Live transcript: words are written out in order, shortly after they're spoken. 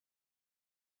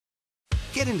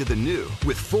Get into the new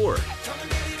with Ford.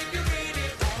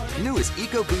 New is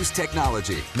EcoBoost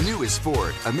technology. New is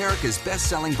Ford, America's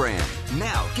best-selling brand.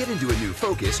 Now, get into a new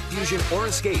Focus, Fusion, or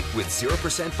Escape with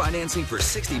 0% financing for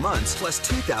 60 months plus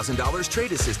 $2,000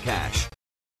 trade assist cash.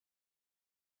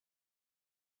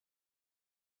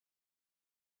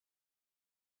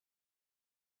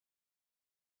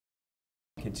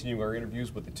 Continue our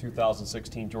interviews with the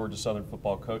 2016 Georgia Southern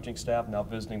football coaching staff, now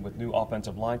visiting with new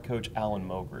offensive line coach Allen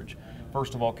Mogridge.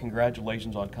 First of all,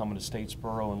 congratulations on coming to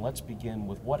Statesboro, and let's begin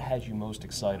with what has you most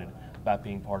excited about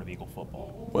being part of Eagle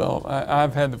football? Well,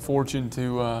 I've had the fortune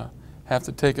to have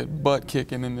to take a butt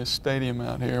kicking in this stadium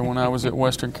out here when I was at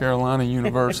Western Carolina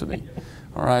University.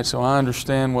 All right, so I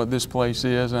understand what this place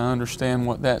is, I understand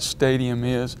what that stadium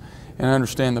is, and I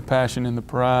understand the passion and the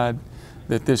pride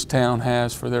that this town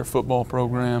has for their football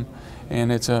program,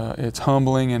 and it's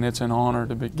humbling and it's an honor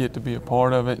to get to be a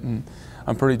part of it, and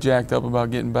I'm pretty jacked up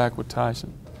about getting back with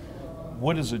Tyson.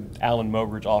 What does an Allen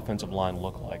Mogridge offensive line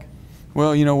look like?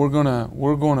 Well, you know, we're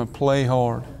gonna play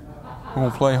hard. We're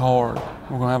gonna play hard.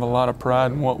 We're gonna have a lot of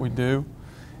pride in what we do,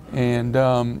 and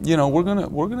you know, we're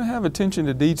gonna have attention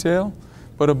to detail,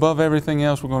 but above everything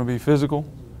else, we're gonna be physical,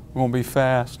 we're gonna be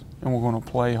fast, and we're gonna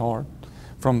play hard.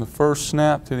 From the first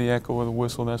snap to the echo of the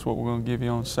whistle, that's what we're going to give you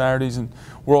on Saturdays. And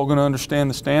we're all going to understand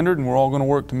the standard, and we're all going to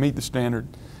work to meet the standard.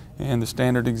 And the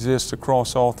standard exists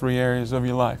across all three areas of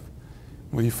your life,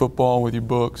 with your football, with your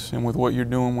books, and with what you're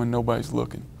doing when nobody's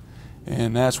looking.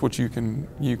 And that's what you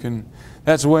can.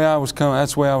 That's the way I was coming.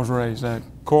 That's the way I was raised.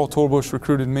 Coral Torbush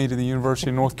recruited me to the University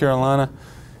of North Carolina,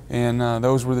 and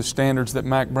those were the standards that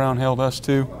Mac Brown held us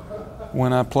to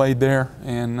when I played there.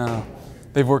 And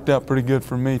they've worked out pretty good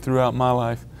for me throughout my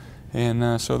life,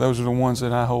 and so those are the ones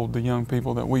that I hold the young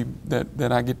people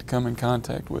that I get to come in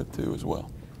contact with too as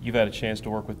well. You've had a chance to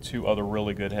work with two other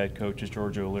really good head coaches,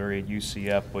 George O'Leary at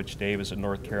UCF, Butch Davis at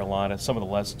North Carolina. Some of the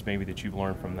lessons maybe that you've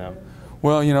learned from them.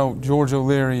 Well, you know, George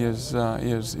O'Leary is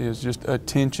just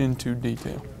attention to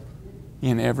detail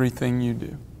in everything you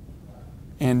do,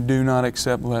 and do not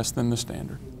accept less than the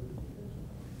standard.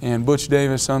 And Butch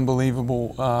Davis,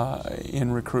 unbelievable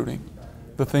in recruiting.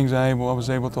 The things I was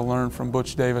able to learn from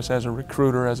Butch Davis as a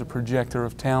recruiter, as a projector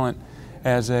of talent,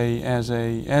 as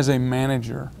a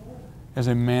manager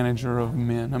of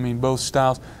men. I mean, both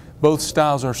styles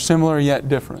are similar yet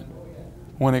different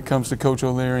when it comes to Coach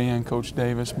O'Leary and Coach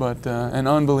Davis. But an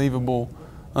unbelievable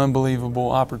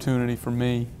opportunity for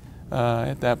me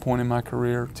at that point in my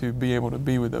career to be able to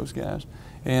be with those guys,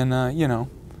 and you know,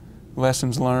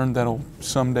 lessons learned that'll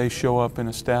someday show up in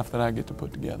a staff that I get to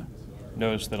put together.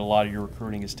 Notice that a lot of your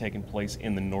recruiting has taken place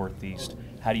in the Northeast.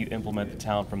 How do you implement the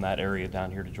talent from that area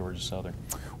down here to Georgia Southern?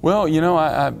 Well, you know,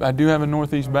 I do have a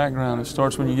Northeast background. It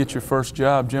starts when you get your first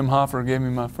job. Jim Hoffer gave me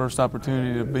my first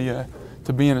opportunity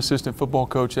to be an assistant football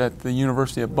coach at the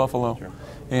University of Buffalo. Sure.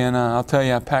 And I'll tell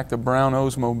you, I packed a brown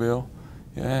Oldsmobile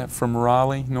from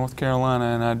Raleigh, North Carolina,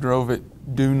 and I drove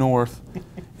it due north.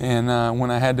 And when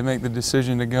I had to make the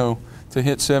decision to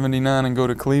hit 79 and go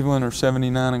to Cleveland, or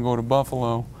 79 and go to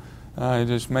Buffalo, I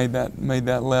just made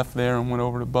that left there and went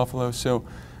over to Buffalo. So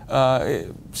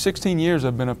 16 years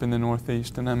I've been up in the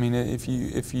Northeast, and I mean, if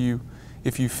you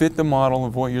fit the model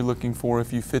of what you're looking for,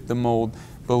 if you fit the mold,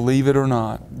 believe it or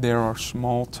not, there are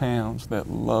small towns that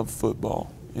love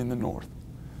football in the North.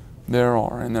 There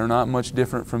are, and they're not much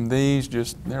different from these,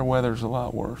 just their weather's a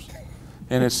lot worse.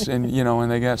 And you know,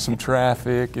 and they got some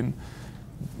traffic and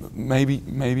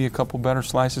maybe a couple better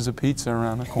slices of pizza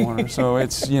around the corner. So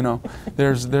it's, you know,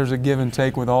 there's a give and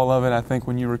take with all of it. I think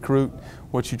when you recruit,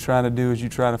 what you try to do is you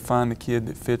try to find the kid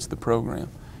that fits the program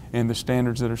and the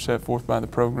standards that are set forth by the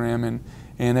program.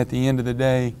 And at the end of the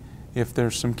day, if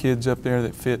there's some kids up there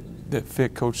that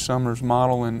fit Coach Summers'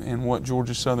 model and what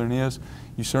Georgia Southern is,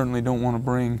 you certainly don't want to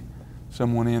bring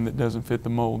someone in that doesn't fit the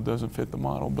mold, doesn't fit the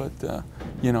model. But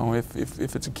you know, if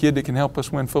it's a kid that can help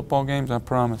us win football games, I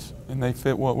promise, and they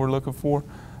fit what we're looking for,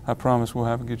 I promise we'll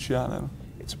have a good shot at them.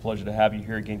 It's a pleasure to have you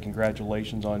here again.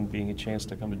 Congratulations on being a chance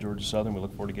to come to Georgia Southern. We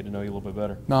look forward to getting to know you a little bit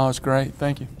better. No, it's great.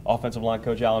 Thank you. Offensive line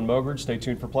coach Allen Mogridge. Stay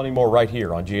tuned for plenty more right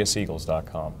here on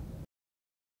GSEagles.com.